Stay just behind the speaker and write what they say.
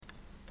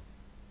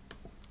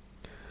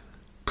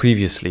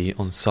Previously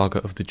on Saga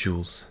of the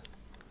Jewels.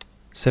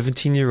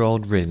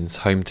 17-year-old Rin's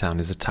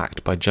hometown is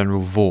attacked by General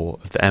Vore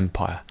of the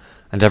Empire,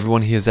 and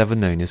everyone he has ever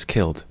known is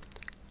killed.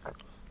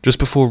 Just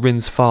before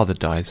Rin's father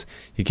dies,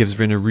 he gives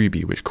Rin a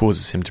ruby which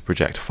causes him to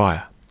project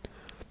fire.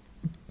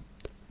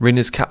 Rin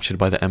is captured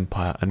by the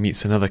Empire and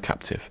meets another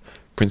captive,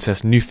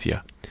 Princess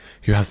Nuthia,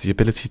 who has the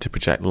ability to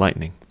project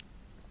lightning.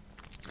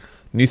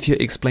 Nuthia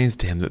explains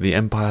to him that the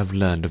Empire have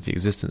learned of the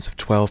existence of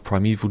 12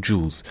 primeval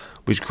jewels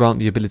which grant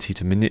the ability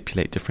to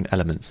manipulate different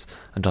elements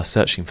and are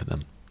searching for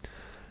them.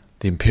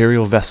 The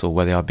Imperial vessel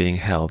where they are being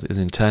held is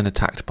in turn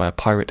attacked by a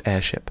pirate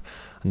airship,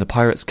 and the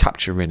pirates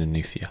capture Rin and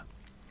Nuthia.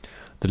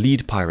 The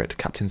lead pirate,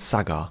 Captain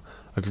Sagar,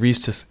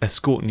 agrees to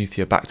escort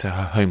Nuthia back to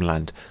her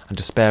homeland and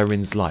to spare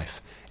Rin's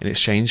life in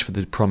exchange for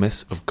the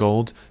promise of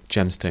gold,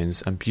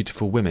 gemstones and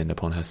beautiful women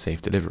upon her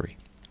safe delivery.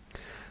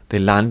 They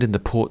land in the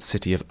port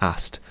city of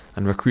Ast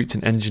and recruit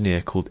an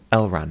engineer called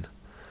Elran.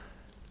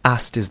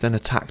 Ast is then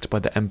attacked by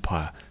the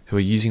Empire, who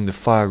are using the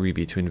Fire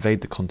Ruby to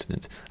invade the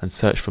continent and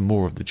search for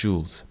more of the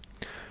jewels.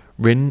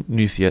 Rin,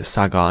 Nuthia,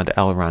 Sagar and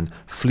Elran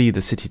flee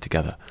the city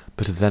together,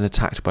 but are then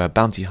attacked by a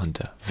bounty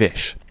hunter,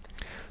 Vish.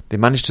 They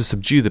manage to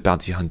subdue the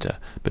bounty hunter,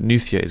 but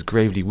Nuthia is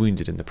gravely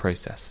wounded in the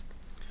process.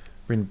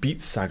 Rin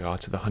beats Sagar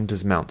to the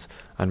hunter's mount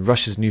and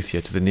rushes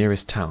Nuthia to the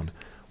nearest town,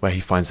 where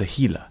he finds a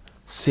healer,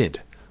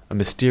 Cid, a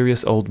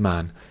mysterious old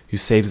man who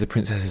saves the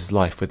princess's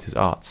life with his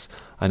arts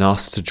and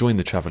asks to join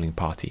the travelling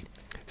party,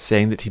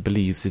 saying that he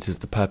believes it is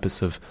the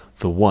purpose of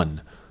the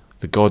One,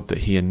 the god that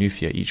he and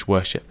Nuthia each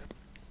worship.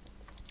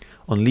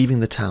 On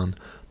leaving the town,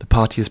 the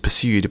party is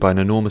pursued by an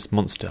enormous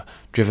monster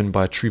driven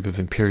by a troop of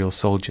Imperial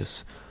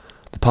soldiers.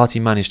 The party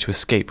manage to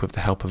escape with the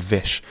help of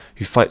Vish,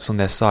 who fights on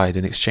their side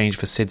in exchange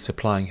for Cid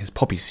supplying his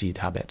poppy seed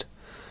habit.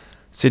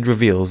 Cid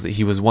reveals that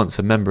he was once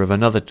a member of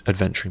another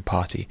adventuring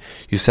party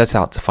who set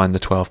out to find the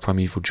 12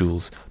 primeval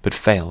jewels, but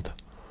failed.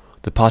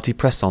 The party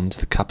press on to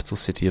the capital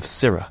city of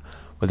Syrah,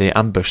 where they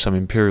ambush some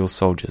Imperial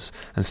soldiers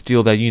and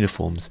steal their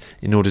uniforms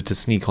in order to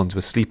sneak onto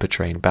a sleeper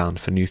train bound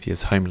for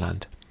Nuthia's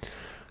homeland.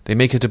 They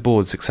make it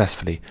aboard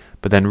successfully,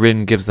 but then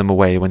Rin gives them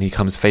away when he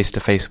comes face to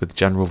face with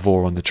General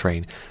Vore on the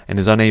train and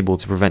is unable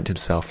to prevent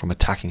himself from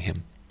attacking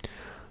him.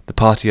 The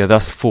party are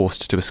thus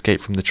forced to escape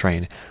from the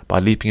train by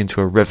leaping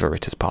into a river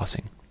it is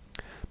passing.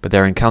 But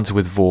their encounter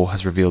with Vore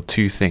has revealed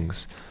two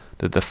things: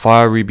 that the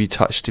Fire Ruby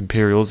touched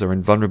Imperials are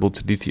invulnerable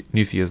to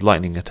Nuthia's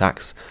lightning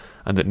attacks,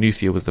 and that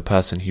Nuthia was the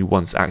person who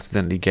once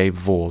accidentally gave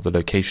Vore the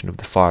location of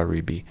the Fire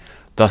Ruby,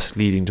 thus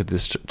leading to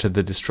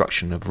the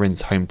destruction of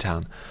Rin's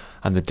hometown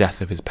and the death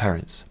of his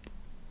parents.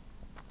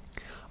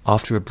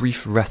 After a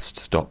brief rest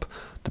stop,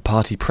 the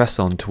party press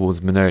on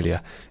towards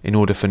Minolia in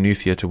order for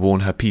Nuthia to warn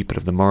her people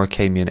of the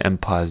Morocamian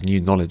Empire's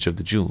new knowledge of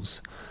the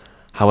jewels.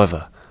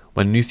 However,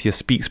 when Nuthia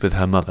speaks with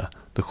her mother,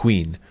 the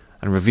Queen,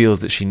 and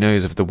reveals that she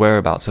knows of the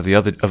whereabouts of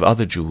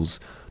other jewels,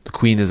 the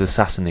Queen is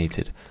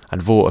assassinated,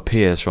 and Vore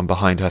appears from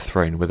behind her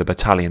throne with a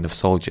battalion of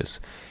soldiers.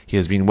 He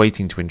has been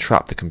waiting to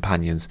entrap the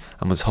companions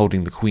and was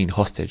holding the Queen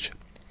hostage.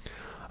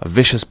 A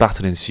vicious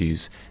battle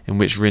ensues, in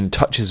which Rin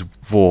touches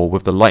Vore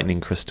with the lightning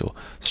crystal,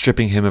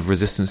 stripping him of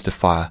resistance to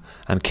fire,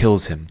 and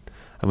kills him,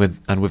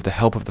 and with the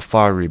help of the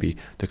Fire Ruby,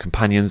 the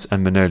companions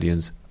and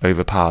Minolians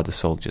overpower the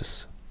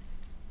soldiers.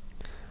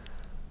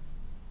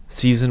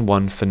 Season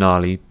 1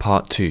 Finale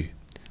Part 2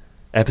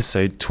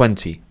 Episode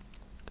 20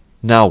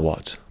 Now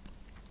What?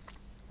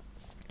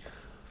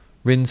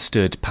 Rin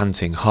stood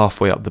panting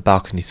halfway up the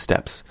balcony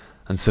steps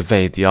and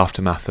surveyed the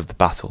aftermath of the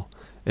battle,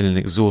 in an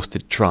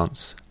exhausted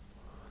trance.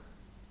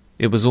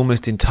 It was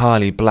almost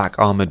entirely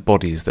black-armoured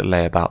bodies that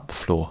lay about the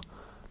floor,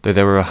 though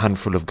there were a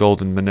handful of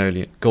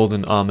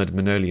golden-armoured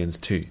Minolians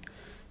too,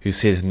 who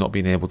Cid had not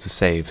been able to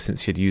save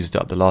since he had used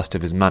up the last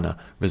of his mana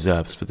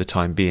reserves for the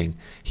time being,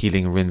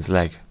 healing Rin's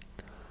leg.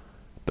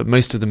 But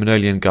most of the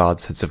Minolian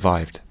guards had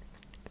survived.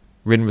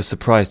 Rin was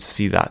surprised to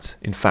see that,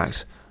 in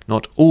fact,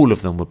 not all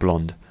of them were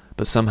blonde,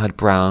 but some had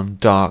brown,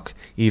 dark,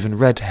 even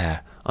red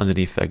hair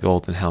underneath their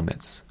golden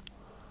helmets.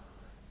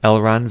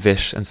 Elran,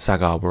 Vish and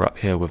Sagar were up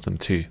here with them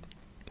too.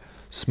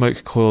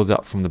 Smoke coiled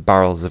up from the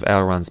barrels of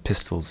Elran's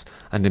pistols,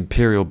 and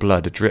Imperial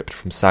blood dripped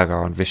from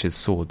Sagar and Vish's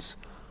swords.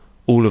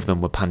 All of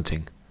them were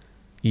panting.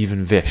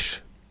 Even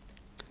Vish.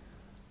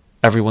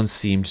 Everyone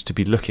seemed to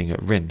be looking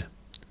at Rin.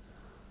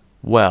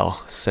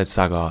 "Well," said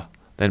Sagar,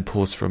 then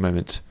paused for a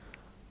moment.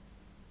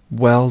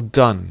 "Well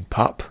done,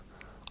 pup.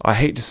 I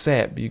hate to say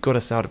it, but you got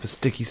us out of a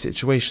sticky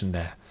situation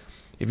there.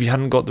 If you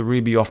hadn't got the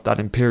ruby off that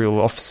Imperial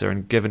officer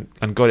and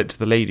got it to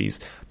the ladies,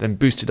 then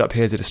boosted up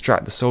here to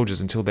distract the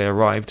soldiers until they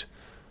arrived.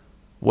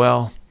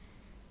 Well,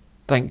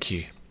 thank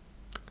you."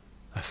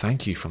 A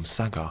thank you from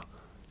Sagar.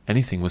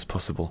 Anything was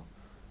possible.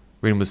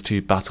 Rin was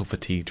too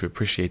battle-fatigued to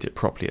appreciate it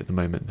properly at the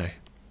moment, though.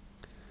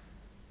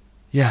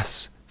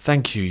 "Yes,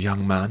 thank you,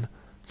 young man,"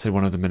 said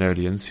one of the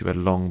Minolians, who had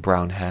long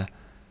brown hair.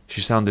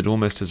 She sounded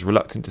almost as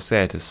reluctant to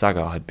say it as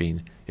Sagar had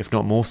been, if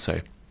not more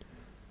so.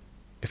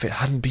 "If it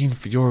hadn't been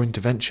for your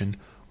intervention,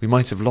 we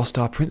might have lost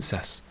our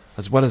princess,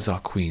 as well as our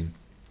queen."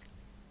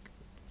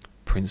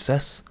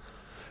 "Princess?"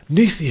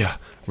 "Nuthia,"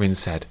 Rin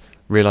said,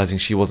 realizing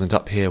she wasn't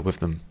up here with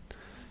them.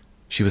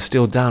 She was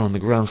still down on the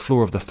ground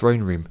floor of the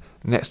throne room,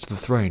 next to the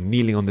throne,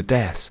 kneeling on the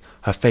dais,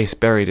 her face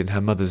buried in her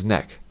mother's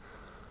neck.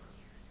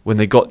 When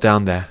they got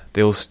down there,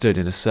 they all stood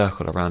in a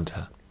circle around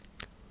her.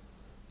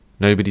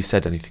 Nobody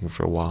said anything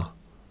for a while.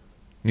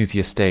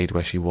 Nuthia stayed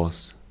where she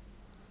was.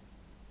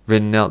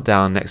 Rin knelt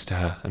down next to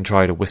her and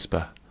tried to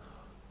whisper.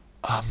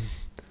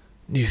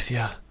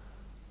 Nuthia,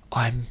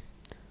 I'm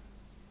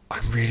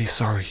really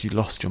sorry you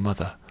lost your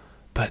mother,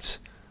 but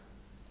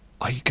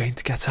are you going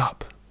to get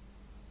up?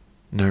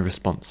 No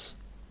response.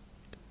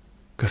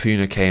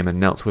 Cthulhu came and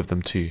knelt with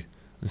them too,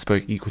 and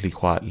spoke equally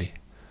quietly.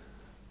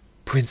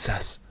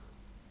 Princess,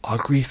 our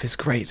grief is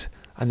great,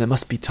 and there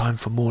must be time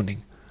for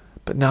mourning,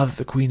 but now that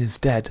the queen is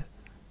dead,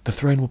 the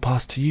throne will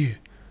pass to you.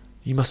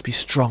 You must be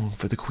strong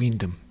for the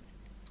queendom.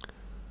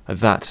 At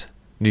that,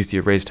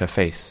 Nuthia raised her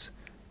face.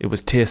 It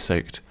was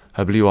tear-soaked,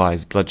 her blue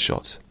eyes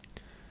bloodshot.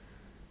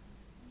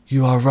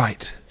 You are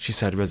right, she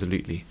said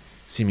resolutely,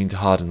 seeming to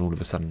harden all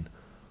of a sudden.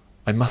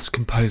 I must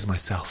compose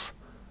myself.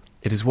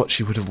 It is what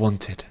she would have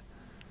wanted.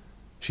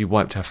 She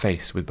wiped her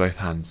face with both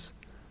hands.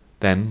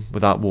 Then,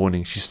 without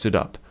warning, she stood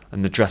up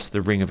and addressed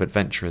the ring of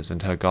adventurers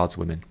and her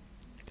guardswomen.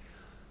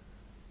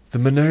 The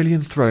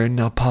Manolian throne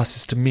now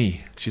passes to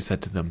me, she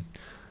said to them,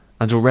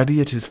 and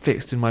already it is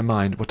fixed in my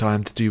mind what I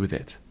am to do with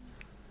it.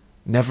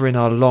 Never in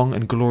our long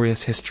and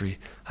glorious history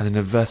has an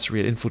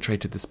adversary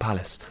infiltrated this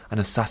palace and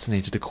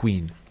assassinated a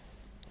queen.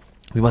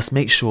 We must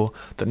make sure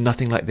that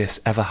nothing like this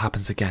ever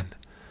happens again.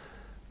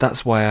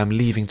 That's why I am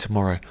leaving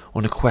tomorrow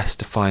on a quest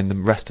to find the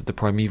rest of the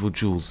primeval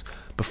jewels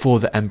before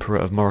the Emperor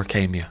of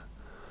Morocamia.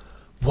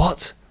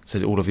 What?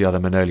 Said all of the other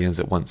Manolians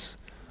at once.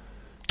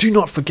 Do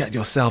not forget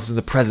yourselves in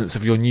the presence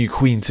of your new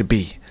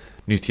queen-to-be,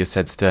 Nuthia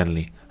said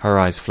sternly, her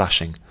eyes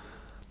flashing.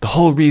 The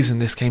whole reason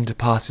this came to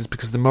pass is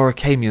because the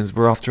Morocamians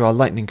were after our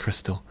lightning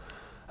crystal.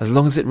 As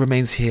long as it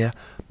remains here,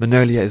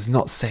 Manolia is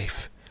not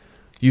safe.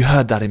 You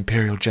heard that,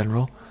 Imperial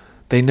General.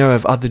 They know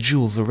of other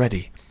jewels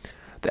already.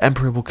 The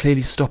Emperor will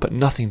clearly stop at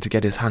nothing to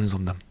get his hands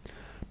on them.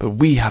 But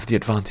we have the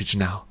advantage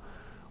now.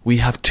 We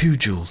have 2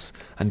 jewels,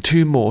 and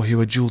 2 more who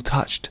are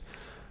jewel-touched.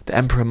 The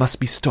Emperor must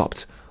be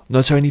stopped,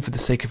 not only for the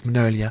sake of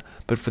Manolia,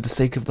 but for the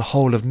sake of the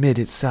whole of Mid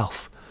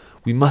itself.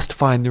 We must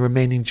find the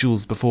remaining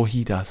jewels before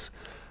he does.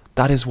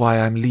 That is why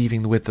I am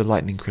leaving with the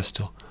lightning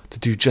crystal, to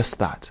do just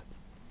that.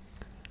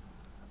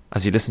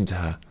 As he listened to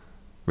her,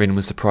 Rin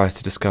was surprised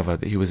to discover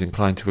that he was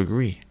inclined to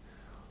agree.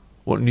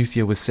 What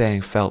Nuthia was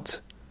saying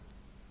felt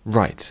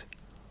right,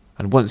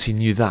 and once he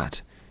knew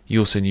that, he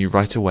also knew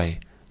right away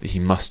that he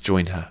must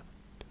join her.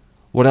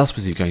 What else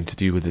was he going to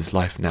do with his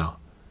life now?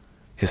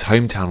 His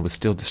hometown was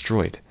still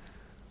destroyed.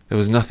 There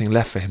was nothing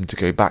left for him to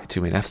go back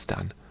to in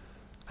Efstan,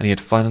 and he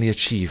had finally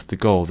achieved the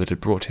goal that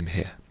had brought him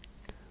here.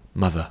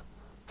 Mother,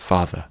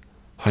 father,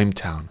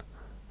 hometown,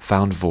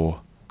 found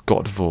Vor,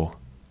 got Vor,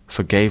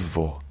 forgave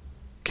Vor,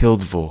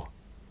 killed Vor,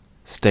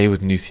 stay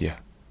with Nuthia,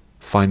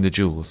 find the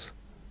jewels,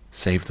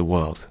 save the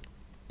world.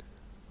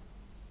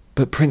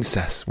 But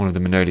Princess, one of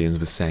the Manolians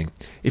was saying,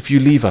 if you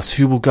leave us,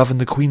 who will govern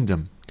the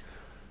queendom?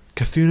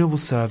 Cthulhu will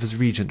serve as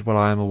regent while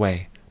I am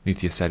away,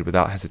 Nuthia said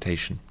without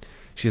hesitation.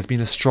 She has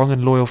been a strong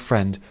and loyal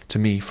friend to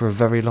me for a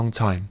very long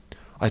time.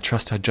 I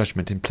trust her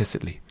judgment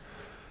implicitly.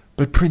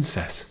 But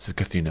Princess, said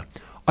Cthulhu,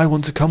 I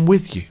want to come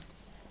with you.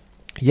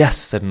 Yes,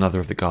 said another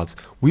of the guards,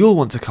 we all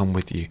want to come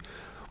with you.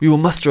 We will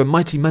muster a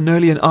mighty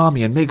Manolian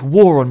army and make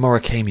war on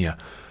Morocamia.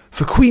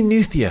 For Queen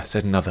Nuthia,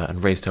 said another,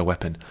 and raised her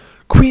weapon.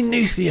 Queen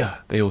Nuthia,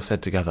 they all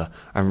said together,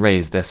 and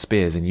raised their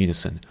spears in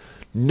unison.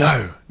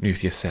 No,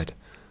 Nuthia said,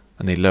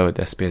 and they lowered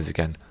their spears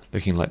again,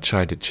 looking like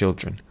chided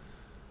children.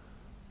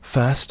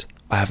 First,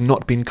 I have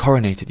not been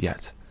coronated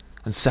yet,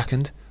 and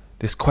second,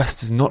 this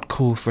quest does not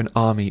call for an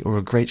army or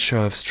a great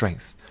show of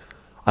strength.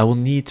 I will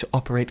need to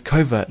operate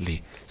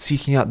covertly,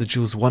 seeking out the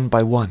jewels one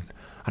by one,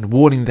 and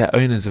warning their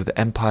owners of the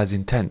Emperor's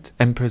intent,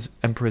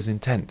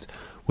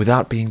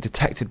 without being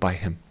detected by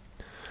him.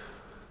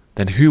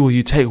 Then who will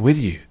you take with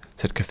you?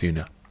 Said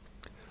Cthulhu.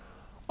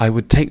 I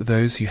would take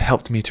those who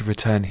helped me to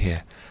return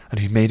here, and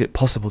who made it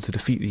possible to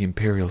defeat the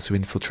Imperials who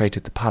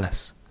infiltrated the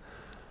palace.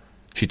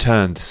 She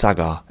turned to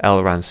Sagar,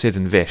 Elran, Sid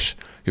and Vish,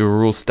 who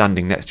were all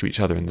standing next to each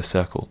other in the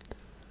circle.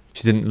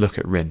 She didn't look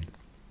at Rin.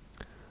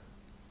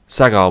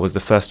 Sagar was the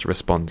first to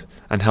respond,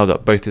 and held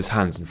up both his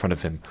hands in front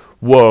of him.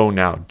 Whoa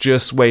now,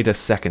 just wait a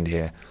second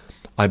here.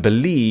 I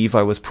believe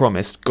I was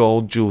promised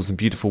gold, jewels and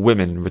beautiful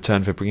women in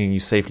return for bringing you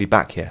safely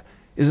back here.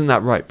 Isn't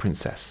that right,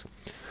 Princess?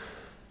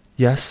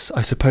 Yes,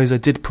 I suppose I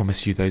did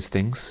promise you those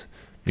things,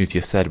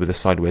 Nuthia said with a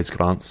sideways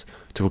glance,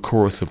 to a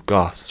chorus of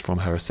gasps from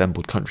her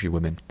assembled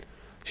countrywomen.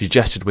 She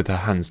gestured with her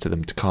hands to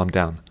them to calm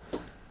down.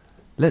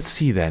 Let's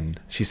see then,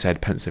 she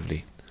said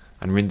pensively,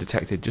 and Rin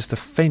detected just the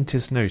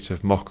faintest note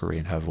of mockery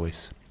in her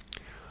voice.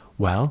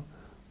 Well,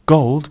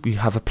 gold we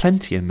have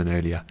aplenty in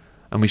Manolia,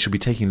 and we shall be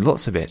taking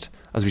lots of it,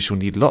 as we shall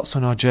need lots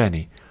on our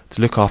journey,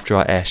 to look after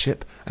our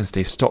airship and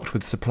stay stocked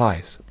with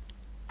supplies.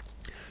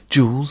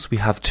 Jewels we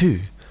have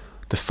too,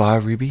 the fire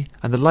ruby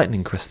and the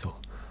lightning crystal,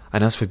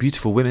 and as for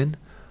beautiful women,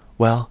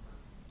 well,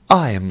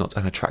 I am not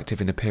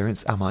unattractive in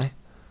appearance, am I?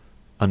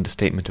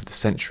 Understatement of the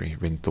century,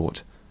 Rin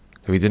thought.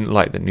 though he didn't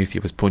like that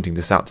Nuthia was pointing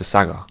this out to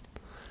Sagar.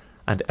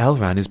 "And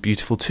Elran is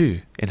beautiful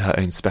too, in her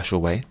own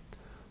special way."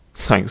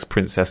 "Thanks,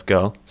 princess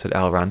girl," said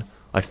Elran,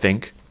 "I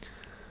think."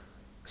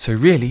 "So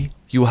really,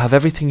 you will have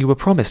everything you were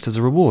promised as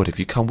a reward if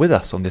you come with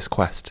us on this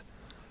quest."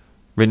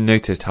 Rin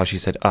noticed how she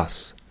said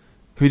us.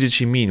 Who did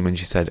she mean when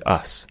she said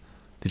us?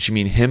 Did she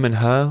mean him and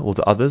her, or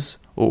the others,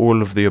 or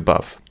all of the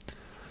above?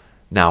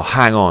 "Now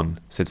hang on,"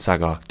 said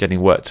Sagar,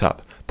 getting worked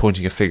up,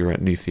 pointing a finger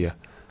at Nuthia.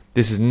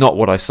 "This is not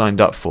what I signed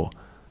up for.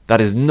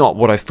 That is not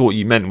what I thought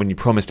you meant when you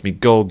promised me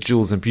gold,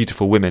 jewels, and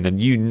beautiful women,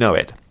 and you know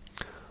it."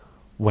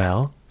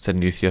 "Well," said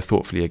Nuthia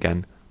thoughtfully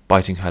again,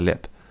 biting her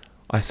lip,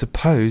 "I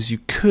suppose you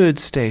could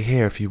stay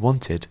here if you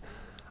wanted.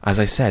 As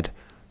I said,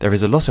 there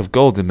is a lot of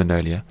gold in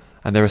Minolia,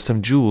 and there are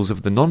some jewels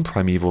of the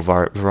non-primeval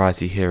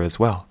variety here as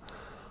well.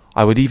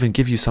 I would even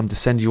give you some to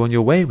send you on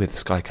your way with,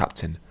 Sky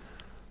Captain.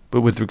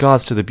 But with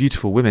regards to the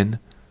beautiful women—"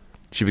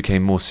 She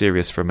became more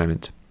serious for a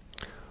moment.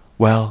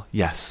 "Well,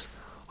 yes,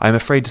 I am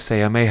afraid to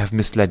say I may have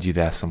misled you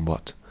there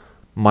somewhat.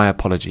 My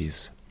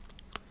apologies."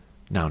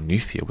 Now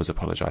Nuthia was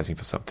apologizing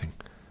for something.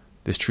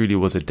 This truly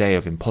was a day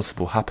of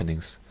impossible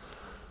happenings.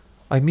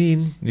 "I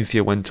mean,"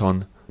 Nuthia went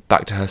on,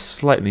 back to her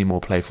slightly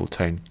more playful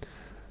tone,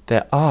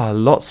 "there are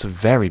lots of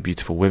very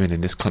beautiful women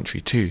in this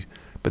country too,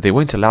 but they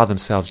won't allow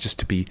themselves just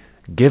to be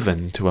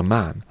given to a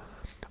man.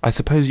 I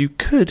suppose you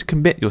could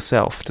commit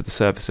yourself to the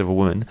service of a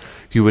woman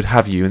who would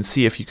have you and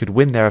see if you could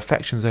win their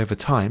affections over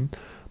time,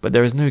 but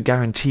there is no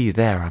guarantee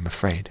there, I'm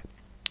afraid."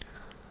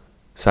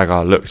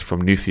 Sagar looked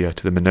from Nuthia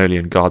to the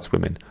Minolian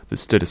guardswomen that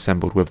stood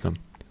assembled with them.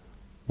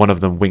 One of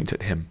them winked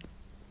at him.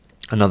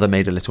 Another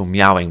made a little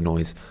meowing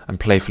noise and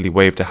playfully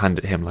waved a hand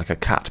at him like a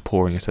cat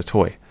pawing at a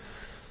toy.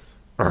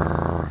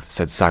 "Urgh,"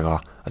 said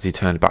Sagar as he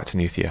turned back to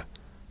Nuthia.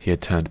 He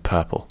had turned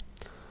purple.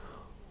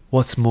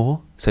 "What's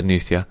more," said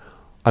Nuthia,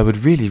 "I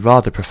would really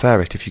rather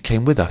prefer it if you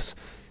came with us,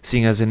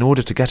 seeing as in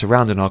order to get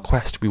around on our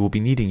quest we will be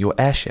needing your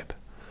airship."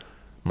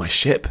 "My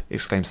ship?"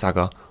 exclaimed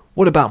Sagar.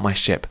 "What about my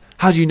ship?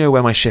 How do you know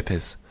where my ship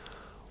is?"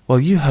 "Well,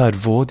 you heard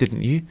Vor,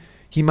 didn't you?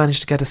 He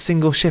managed to get a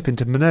single ship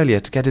into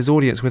Minolia to get his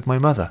audience with my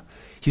mother.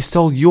 He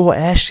stole your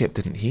airship,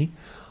 didn't he?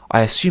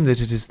 I assume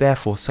that it is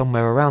therefore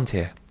somewhere around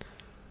here."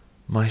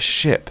 "My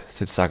ship,"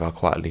 said Sagar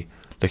quietly,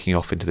 looking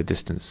off into the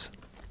distance.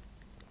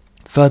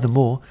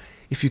 "Furthermore,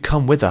 if you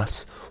come with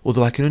us,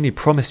 although I can only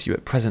promise you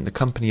at present the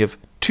company of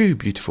 2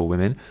 beautiful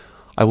women,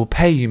 I will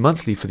pay you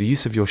monthly for the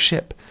use of your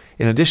ship,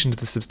 in addition to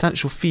the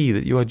substantial fee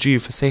that you are due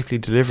for safely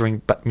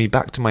delivering me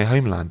back to my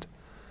homeland."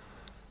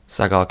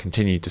 Sagar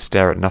continued to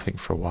stare at nothing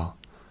for a while.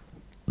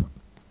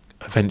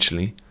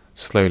 Eventually,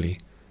 slowly,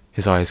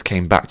 his eyes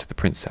came back to the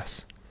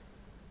princess.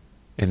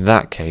 "In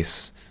that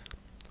case,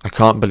 I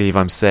can't believe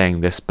I'm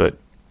saying this, but...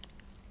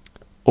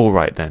 all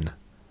right then.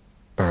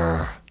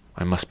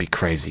 I must be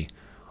crazy.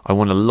 I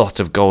want a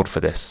lot of gold for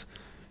this."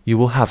 "You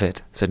will have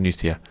it," said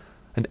Nuthia.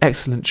 "An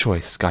excellent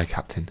choice, Sky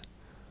Captain."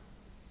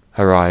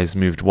 Her eyes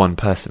moved one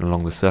person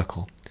along the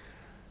circle.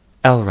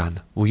 "Elran,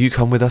 will you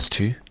come with us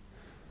too?"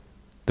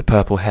 The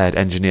purple-haired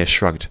engineer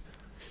shrugged.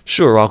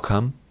 "Sure, I'll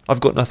come. I've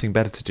got nothing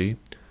better to do.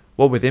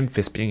 What with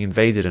Imphis being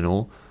invaded and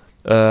all.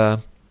 I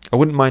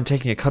wouldn't mind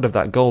taking a cut of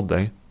that gold,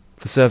 though,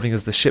 for serving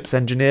as the ship's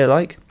engineer,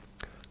 like."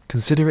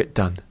 "Consider it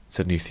done,"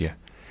 said Nuthia.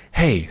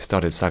 "Hey,"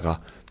 started Sagar.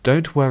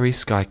 "Don't worry,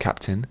 Sky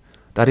Captain.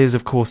 That is,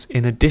 of course,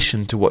 in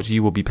addition to what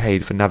you will be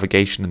paid for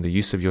navigation and the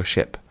use of your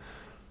ship."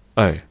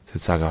 "Oh,"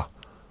 said Sagar.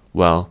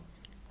 "Well,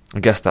 I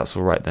guess that's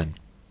all right then."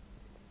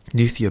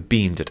 Nuthia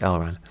beamed at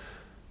Elran.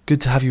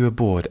 "Good to have you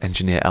aboard,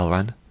 Engineer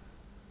Elran."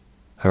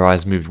 Her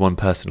eyes moved one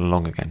person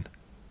along again.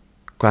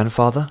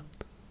 "Grandfather?"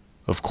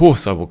 "Of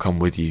course I will come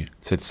with you,"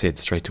 said Sid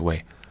straight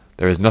away.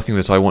 "There is nothing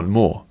that I want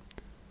more.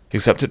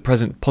 Except at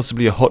present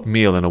possibly a hot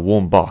meal and a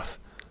warm bath.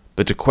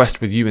 But to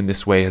quest with you in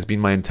this way has been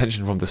my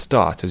intention from the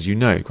start, as you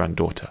know,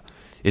 granddaughter.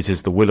 It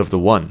is the will of the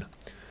One."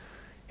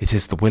 "It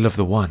is the will of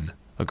the One,"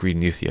 agreed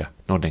Nuthia,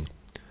 nodding.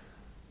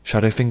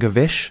 "Shadowfinger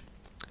Vish?"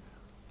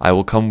 "I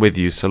will come with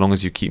you so long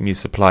as you keep me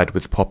supplied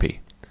with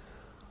Poppy."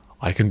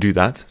 "I can do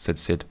that," said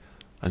Sid,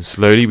 "and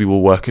slowly we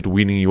will work at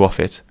weaning you off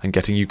it and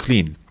getting you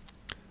clean."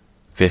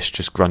 Vish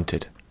just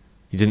grunted.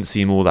 He didn't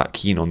seem all that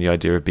keen on the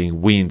idea of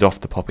being weaned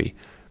off the Poppy,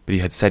 but he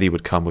had said he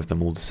would come with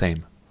them all the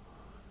same.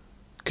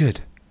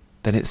 "Good.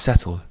 Then it's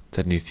settled,"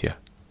 said Nuthia.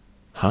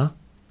 "Huh?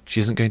 She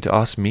isn't going to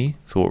ask me?"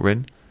 thought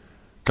Rin.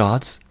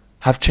 "Guards,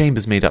 have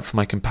chambers made up for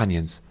my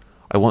companions.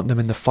 I want them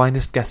in the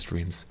finest guest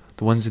rooms,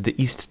 the ones in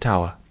the East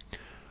Tower.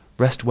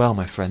 Rest well,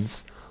 my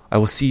friends. I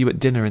will see you at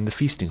dinner in the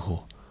feasting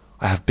hall.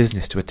 I have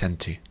business to attend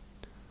to."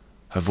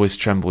 Her voice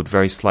trembled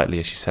very slightly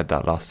as she said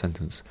that last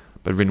sentence,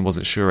 but Rin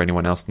wasn't sure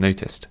anyone else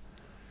noticed.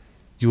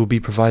 "You will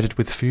be provided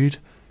with food,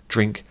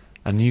 drink,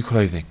 and new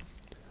clothing.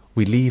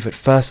 We leave at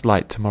first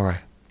light tomorrow."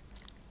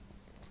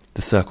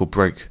 The circle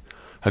broke,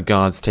 her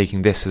guards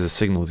taking this as a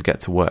signal to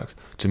get to work,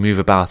 to move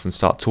about and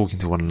start talking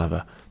to one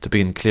another, to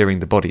begin clearing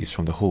the bodies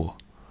from the hall.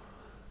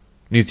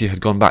 Nuthia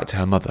had gone back to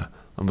her mother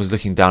and was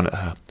looking down at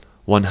her,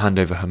 one hand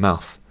over her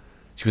mouth.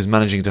 She was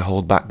managing to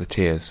hold back the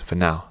tears, for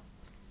now.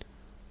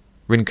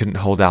 Rin couldn't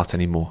hold out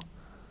any more.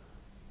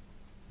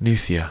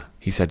 "Nuthia,"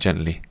 he said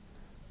gently.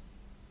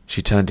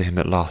 She turned to him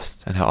at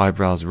last, and her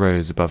eyebrows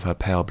rose above her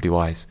pale blue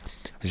eyes,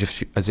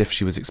 as if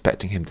she was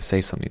expecting him to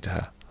say something to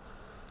her.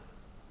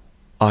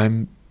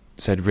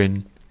 Said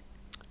Rin.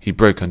 He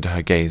broke under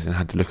her gaze and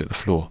had to look at the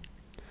floor.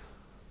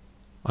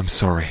 I'm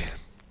sorry.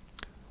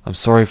 I'm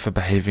sorry for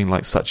behaving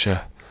like such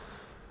a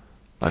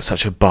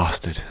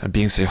bastard, and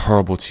being so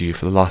horrible to you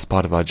for the last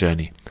part of our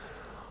journey.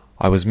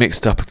 I was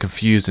mixed up and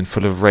confused and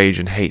full of rage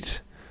and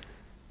hate.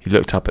 He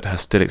looked up at her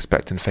still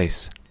expectant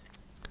face.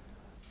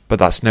 But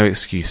that's no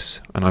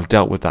excuse, and I've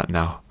dealt with that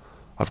now.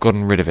 I've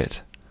gotten rid of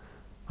it.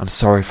 I'm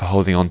sorry for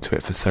holding on to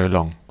it for so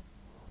long.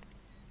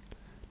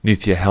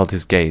 Nuthia held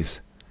his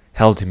gaze,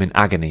 held him in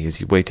agony as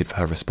he waited for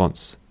her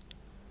response.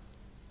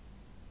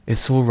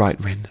 It's all right,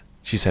 Rin,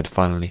 she said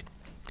finally.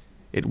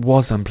 It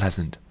was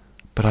unpleasant,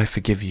 but I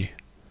forgive you.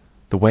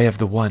 The way of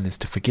the One is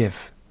to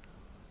forgive.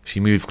 She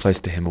moved close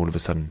to him all of a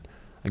sudden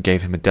and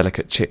gave him a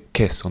delicate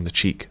kiss on the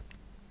cheek.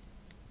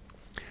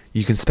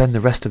 You can spend the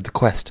rest of the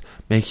quest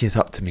making it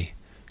up to me,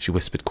 she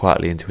whispered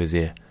quietly into his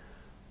ear.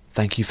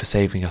 Thank you for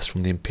saving us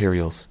from the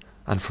Imperials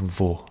and from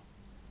Vor.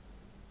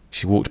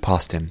 She walked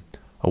past him,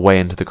 away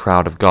into the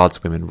crowd of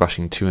guardswomen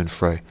rushing to and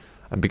fro,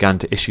 and began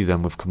to issue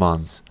them with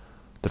commands.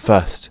 The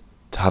first,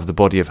 to have the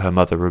body of her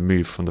mother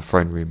removed from the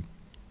throne room.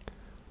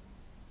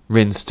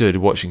 Rin stood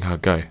watching her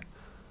go.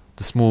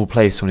 The small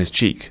place on his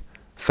cheek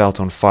felt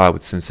on fire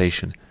with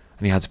sensation,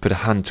 and he had to put a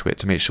hand to it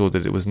to make sure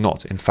that it was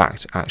not, in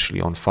fact, actually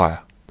on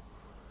fire.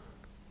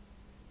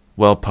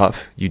 Well, pup,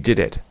 you did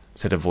it,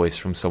 said a voice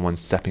from someone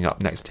stepping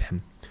up next to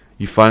him.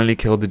 You finally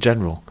killed the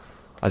general.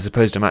 I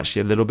suppose I'm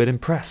actually a little bit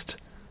impressed,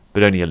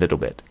 but only a little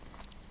bit.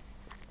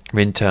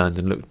 Rin turned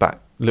and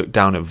looked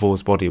down at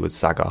Vor's body with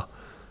Sagar.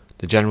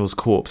 The general's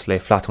corpse lay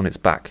flat on its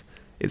back,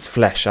 its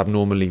flesh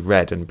abnormally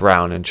red and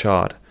brown and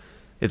charred.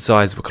 Its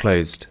eyes were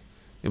closed.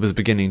 It was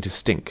beginning to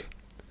stink.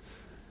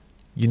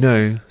 You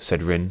know,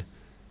 said Rin,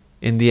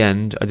 in the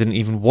end I didn't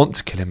even want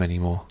to kill him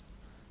anymore.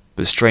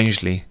 But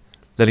strangely,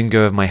 letting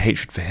go of my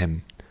hatred for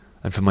him,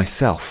 and for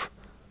myself,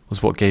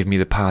 was what gave me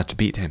the power to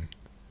beat him.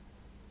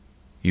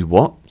 You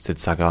what? Said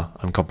Sagar,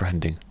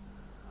 uncomprehending.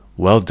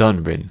 Well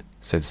done, Rin,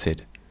 said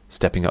Sid,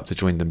 stepping up to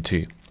join them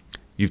too.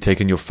 You've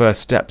taken your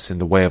first steps in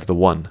the way of the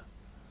One.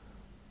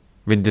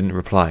 Rin didn't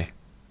reply,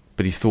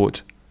 but he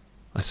thought,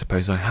 I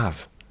suppose I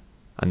have,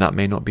 and that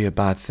may not be a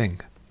bad thing.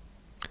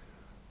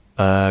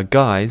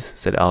 Guys,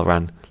 said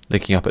Elran,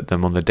 looking up at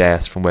them on the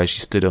dais from where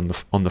she stood on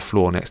the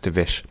floor next to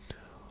Vish.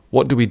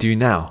 What do we do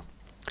now?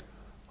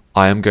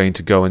 I am going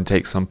to go and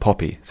take some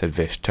poppy, said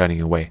Vish, turning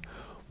away.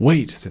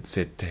 Wait, said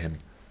Sid to him.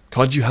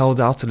 Can't you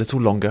hold out a little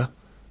longer?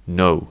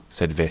 No,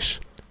 said Vish.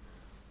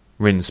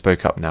 Rin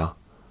spoke up now.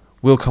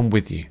 We'll come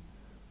with you.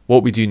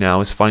 What we do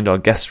now is find our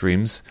guest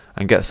rooms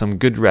and get some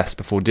good rest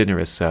before dinner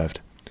is served.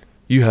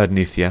 You heard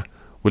Nuthia.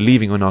 We're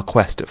leaving on our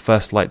quest at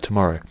first light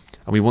tomorrow,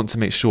 and we want to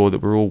make sure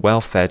that we're all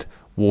well fed,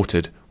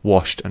 watered,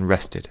 washed and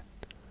rested.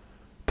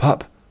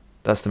 Pup,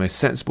 that's the most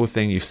sensible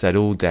thing you've said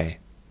all day.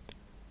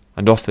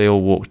 And off they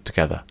all walked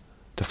together,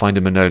 to find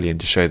a Manolian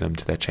to show them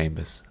to their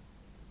chambers.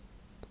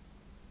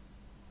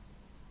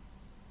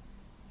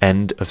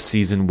 End of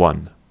Season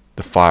 1,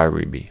 The Fire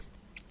Ruby.